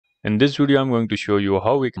In this video, I'm going to show you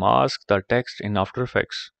how we can mask the text in After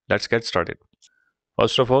Effects. Let's get started.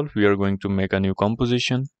 First of all, we are going to make a new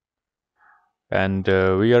composition and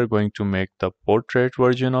we are going to make the portrait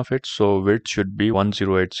version of it. So width should be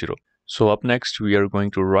 1080. So up next, we are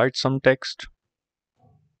going to write some text.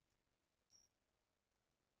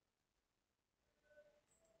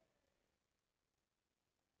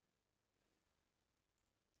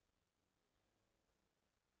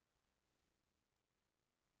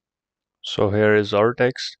 So here is our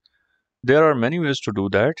text. There are many ways to do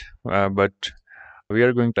that, but we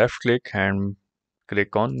are going to left click and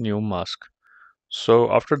click on new mask. So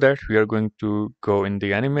after that, we are going to go in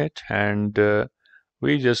the animate and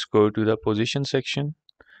we just go to the position section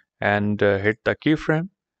and hit the keyframe,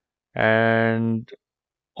 and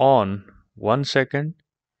on 1 second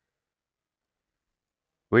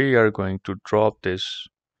we are going to drop this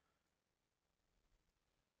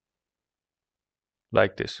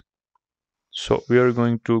like this. So we are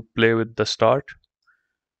going to play with the start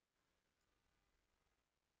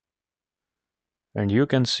and you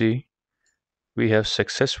can see we have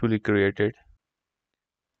successfully created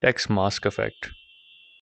text mask effect.